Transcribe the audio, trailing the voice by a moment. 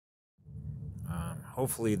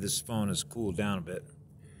Hopefully this phone has cooled down a bit.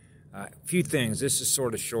 A few things. This is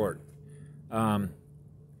sort of short.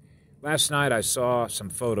 Last night I saw some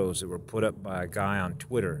photos that were put up by a guy on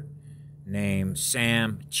Twitter named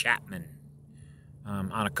Sam Chapman.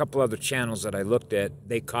 On a couple other channels that I looked at,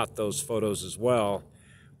 they caught those photos as well,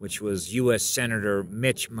 which was U.S. Senator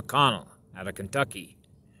Mitch McConnell out of Kentucky.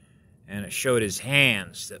 And it showed his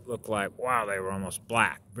hands that looked like, wow, they were almost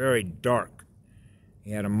black, very dark.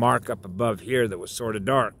 He had a mark up above here that was sort of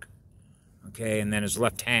dark, okay, and then his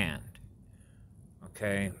left hand,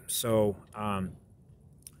 okay. So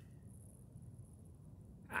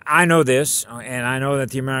I know this, and I know that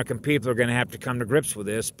the American people are going to have to come to grips with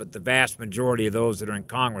this, but the vast majority of those that are in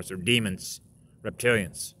Congress are demons,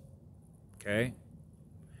 reptilians, okay.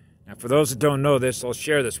 Now, for those that don't know this, I'll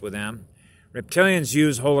share this with them. Reptilians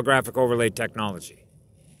use holographic overlay technology,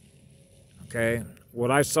 okay? What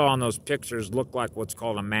I saw in those pictures looked like what's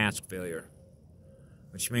called a mask failure,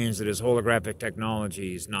 which means that his holographic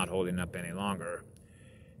technology is not holding up any longer.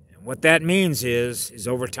 And what that means is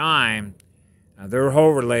over time, their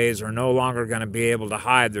overlays are no longer going to be able to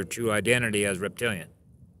hide their true identity as reptilian.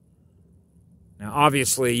 Now,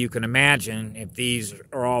 obviously, you can imagine if these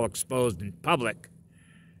are all exposed in public,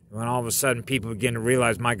 when all of a sudden people begin to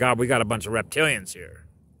realize, my God, we got a bunch of reptilians here.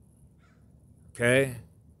 Okay?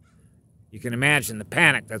 You can imagine the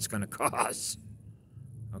panic that's going to cause.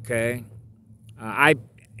 Okay? It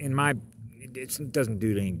doesn't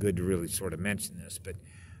do any good to really sort of mention this, but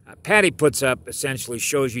Patty puts up, essentially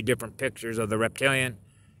shows you different pictures of the reptilian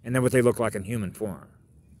and then what they look like in human form.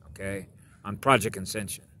 Okay? On Project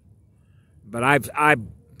Ascension. But I've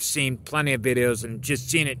seen plenty of videos and just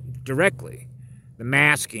seen it directly. The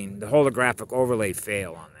masking, the holographic overlay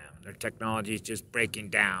fail on them. Their technology is just breaking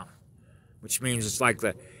down, which means it's like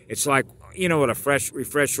you know what a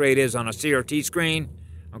refresh rate is on a CRT screen,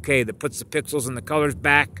 okay, that puts the pixels and the colors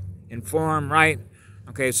back in form, right?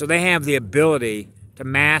 Okay, so they have the ability to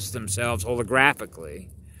mask themselves holographically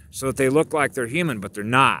so that they look like they're human, but they're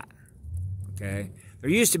not, okay? There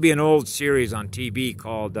used to be an old series on TV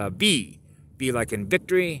called V like in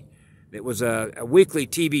Victory. It was a weekly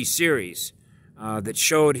TV series that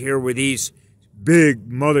showed here where these big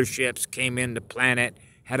motherships came into planet,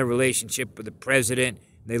 had a relationship with the president.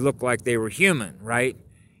 They looked like they were human, right?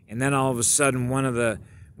 And then all of a sudden, one of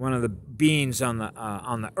the beings on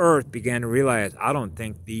the Earth began to realize, I don't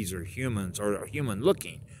think these are humans or are human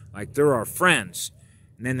looking, like they're our friends.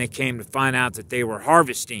 And then they came to find out that they were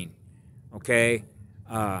harvesting, okay,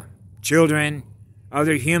 children,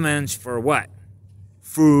 other humans for what?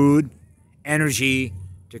 Food, energy,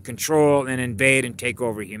 to control and invade and take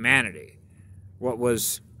over humanity. What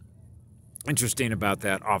was interesting about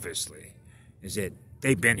that, obviously, is that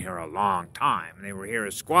they've been here a long time. They were here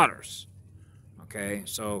as squatters. Okay,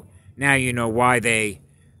 so now you know why they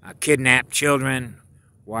kidnap children,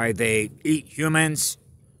 why they eat humans.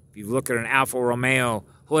 If you look at an Alfa Romeo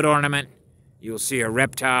hood ornament, you'll see a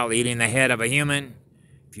reptile eating the head of a human.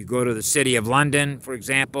 If you go to the city of London, for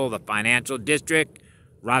example, the financial district,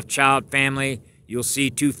 Rothschild family, you'll see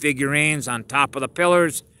two figurines on top of the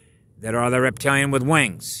pillars that are the reptilian with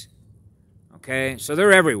wings. Okay, so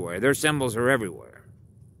they're everywhere. Their symbols are everywhere.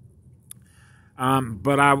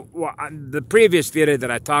 The previous video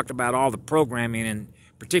that I talked about all the programming, and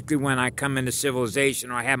particularly when I come into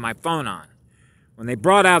civilization or I have my phone on, when they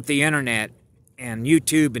brought out the internet and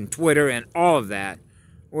YouTube and Twitter and all of that,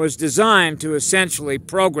 was designed to essentially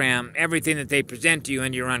program everything that they present to you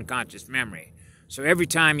into your unconscious memory. So every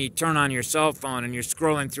time you turn on your cell phone and you're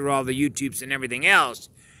scrolling through all the YouTubes and everything else,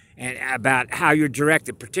 and about how you're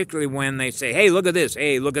directed, particularly when they say, hey, look at this,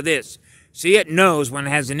 hey, look at this. See, it knows when it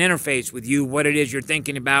has an interface with you what it is you're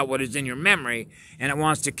thinking about, what is in your memory, and it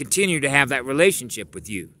wants to continue to have that relationship with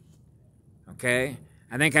you. Okay?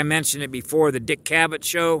 I think I mentioned it before, the Dick Cavett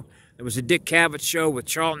show. There was a Dick Cavett show with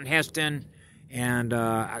Charlton Heston, and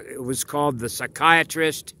it was called The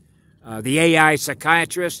Psychiatrist, the AI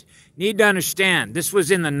Psychiatrist. Need to understand, this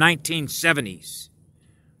was in the 1970s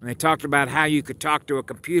when they talked about how you could talk to a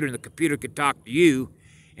computer and the computer could talk to you,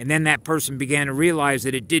 and then that person began to realize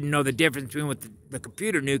that it didn't know the difference between what the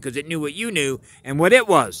computer knew because it knew what you knew and what it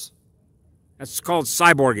was. That's called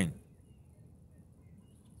cyborging.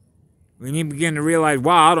 When you begin to realize,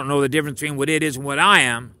 wow, I don't know the difference between what it is and what I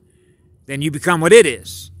am, then you become what it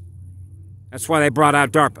is. That's why they brought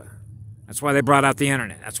out DARPA. That's why they brought out the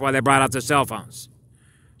internet. That's why they brought out the cell phones.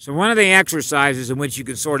 So one of the exercises in which you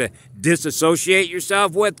can sort of disassociate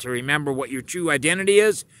yourself with to remember what your true identity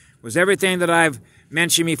is was everything that I've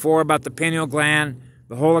mentioned before about the pineal gland,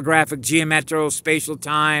 the holographic geometro spatial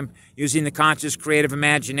time, using the conscious creative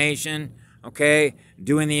imagination, okay?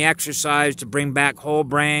 Doing the exercise to bring back whole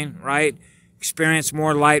brain, right? Experience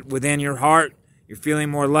more light within your heart. You're feeling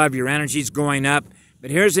more love. Your energy's going up.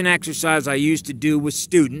 But here's an exercise I used to do with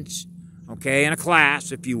students, okay, in a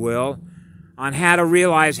class, if you will, on how to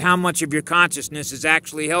realize how much of your consciousness is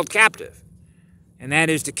actually held captive. And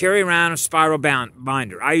that is to carry around a spiral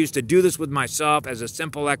binder. I used to do this with myself as a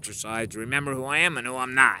simple exercise to remember who I am and who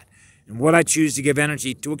I'm not, and what I choose to give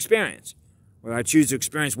energy to experience. Whether I choose to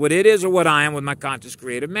experience what it is or what I am with my conscious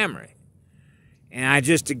creative memory. And I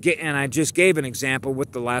just gave an example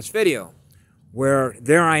with the last video, where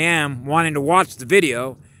there I am wanting to watch the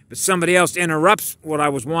video, but somebody else interrupts what I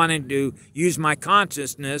was wanting to use my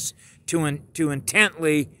consciousness to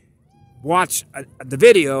intently watch the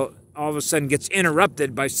video. All of a sudden gets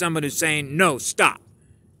interrupted by somebody saying, no, stop.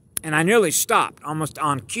 And I nearly stopped, almost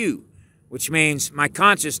on cue, which means my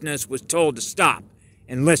consciousness was told to stop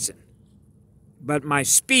and listen. But my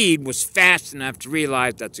speed was fast enough to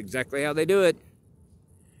realize that's exactly how they do it.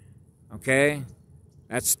 Okay?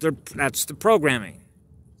 That's the programming.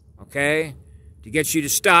 Okay? To get you to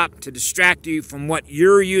stop, to distract you from what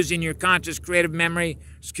you're using your conscious creative mind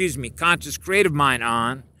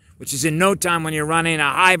on, which is in no time when you're running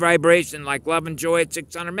a high vibration like love and joy at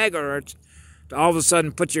 600 megahertz, to all of a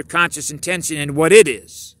sudden put your conscious intention in what it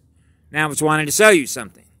is. Now it's wanting to sell you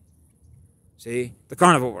something. See? The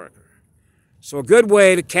carnival worker. So a good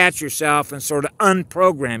way to catch yourself and sort of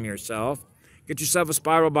unprogram yourself, get yourself a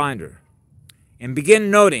spiral binder and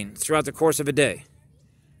begin noting throughout the course of a day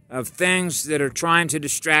of things that are trying to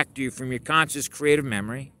distract you from your conscious creative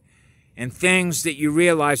memory and things that you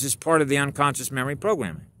realize is part of the unconscious memory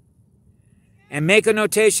programming. And make a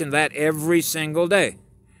notation of that every single day.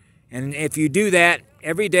 And if you do that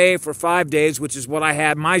every day for 5 days, which is what I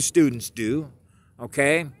had my students do,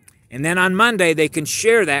 okay? And then on Monday, they can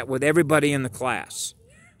share that with everybody in the class.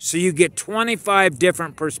 So you get 25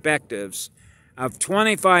 different perspectives of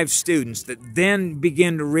 25 students that then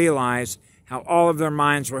begin to realize how all of their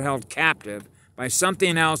minds were held captive by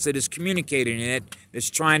something else that is communicating it, that's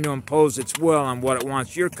trying to impose its will on what it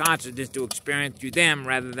wants your consciousness to experience through them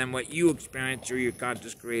rather than what you experience through your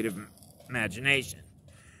conscious creative imagination.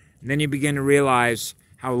 And then you begin to realize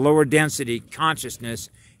how lower density consciousness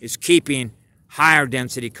is keeping higher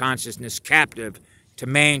density consciousness captive to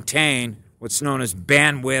maintain what's known as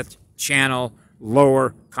bandwidth, channel,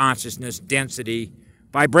 lower consciousness density,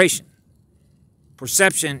 vibration.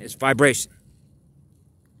 Perception is vibration.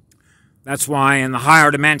 That's why in the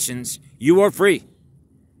higher dimensions, you are free.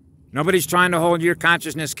 Nobody's trying to hold your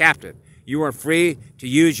consciousness captive. You are free to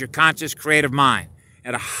use your conscious creative mind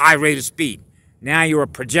at a high rate of speed. Now you are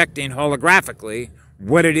projecting holographically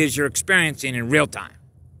what it is you're experiencing in real time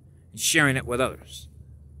and sharing it with others.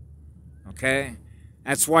 Okay?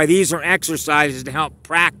 That's why these are exercises to help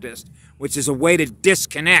practice, which is a way to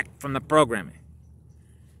disconnect from the programming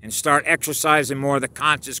and start exercising more of the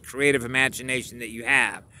conscious creative imagination that you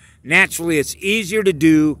have. Naturally, it's easier to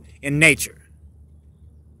do in nature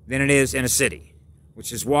than it is in a city,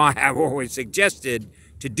 which is why I've always suggested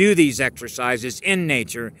to do these exercises in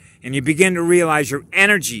nature, and you begin to realize your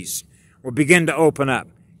energies will begin to open up.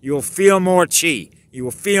 You will feel more chi. You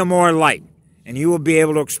will feel more light, and you will be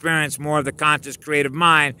able to experience more of the conscious creative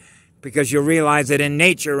mind because you'll realize that in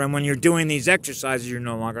nature and when you're doing these exercises, you're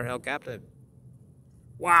no longer held captive.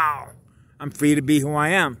 Wow, I'm free to be who I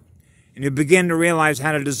am. And you begin to realize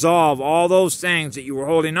how to dissolve all those things that you were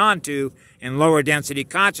holding on to in lower density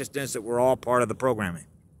consciousness that were all part of the programming.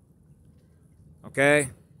 Okay?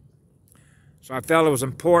 So I felt it was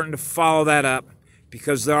important to follow that up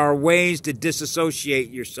because there are ways to disassociate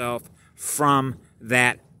yourself from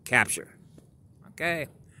that capture. Okay?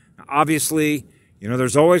 Now, obviously,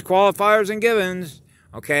 there's always qualifiers and givens.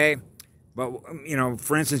 Okay? But,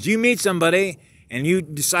 for instance, you meet somebody and you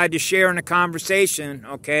decide to share in a conversation,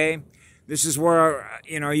 okay? This is where,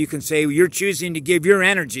 you can say you're choosing to give your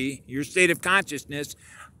energy, your state of consciousness.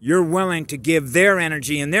 You're willing to give their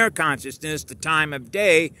energy and their consciousness the time of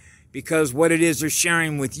day because what it is they're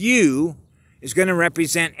sharing with you is going to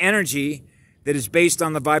represent energy that is based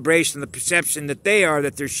on the vibration, the perception that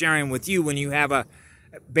they're sharing with you when you have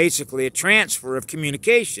basically a transfer of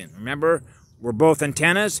communication. Remember, we're both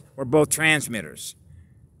antennas, we're both transmitters.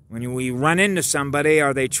 When we run into somebody,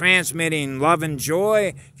 are they transmitting love and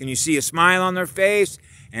joy? Can you see a smile on their face?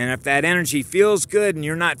 And if that energy feels good and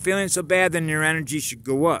you're not feeling so bad, then your energy should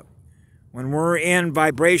go up. When we're in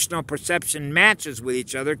vibrational perception matches with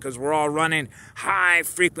each other, because we're all running high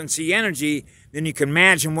frequency energy, then you can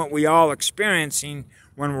imagine what we all experiencing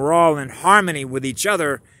when we're all in harmony with each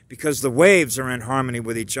other, because the waves are in harmony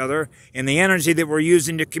with each other and the energy that we're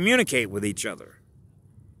using to communicate with each other.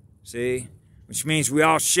 See? which means we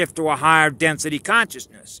all shift to a higher density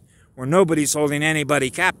consciousness where nobody's holding anybody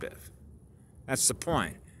captive. That's the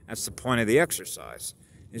point. That's the point of the exercise,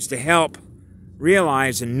 is to help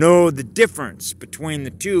realize and know the difference between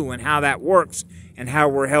the two and how that works and how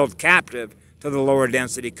we're held captive to the lower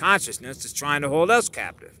density consciousness that's trying to hold us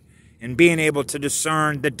captive, and being able to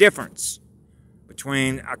discern the difference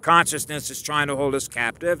between a consciousness that's trying to hold us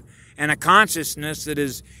captive and a consciousness that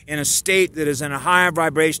is in a state that is in a higher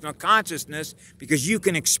vibrational consciousness, because you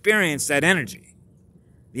can experience that energy.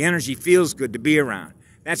 The energy feels good to be around.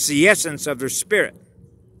 That's the essence of their spirit,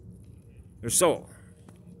 their soul.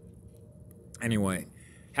 Anyway,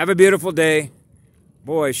 have a beautiful day.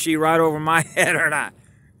 Boy, is she right over my head or not?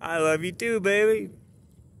 I love you too, baby.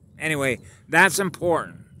 Anyway, that's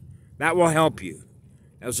important. That will help you.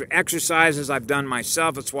 Those are exercises I've done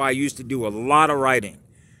myself. That's why I used to do a lot of writing.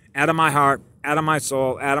 Out of my heart, out of my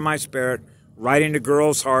soul, out of my spirit, writing to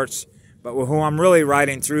girls' hearts. But who I'm really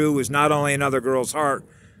writing through is not only another girl's heart,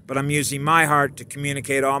 but I'm using my heart to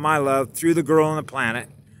communicate all my love through the girl on the planet,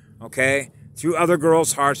 okay? Through other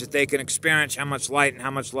girls' hearts, that they can experience how much light and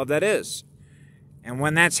how much love that is. And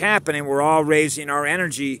when that's happening, we're all raising our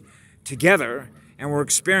energy together, and we're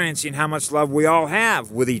experiencing how much love we all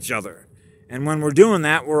have with each other. And when we're doing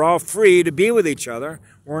that, we're all free to be with each other,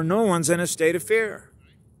 where no one's in a state of fear.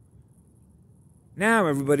 Now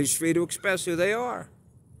everybody's free to express who they are.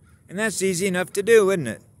 And that's easy enough to do, isn't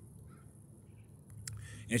it?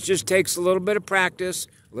 It just takes a little bit of practice,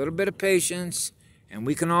 a little bit of patience, and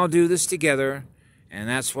we can all do this together. And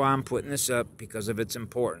that's why I'm putting this up, because of its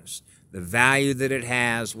importance, the value that it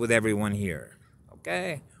has with everyone here.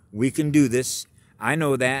 Okay? We can do this. I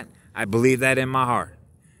know that. I believe that in my heart.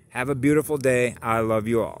 Have a beautiful day. I love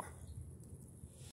you all.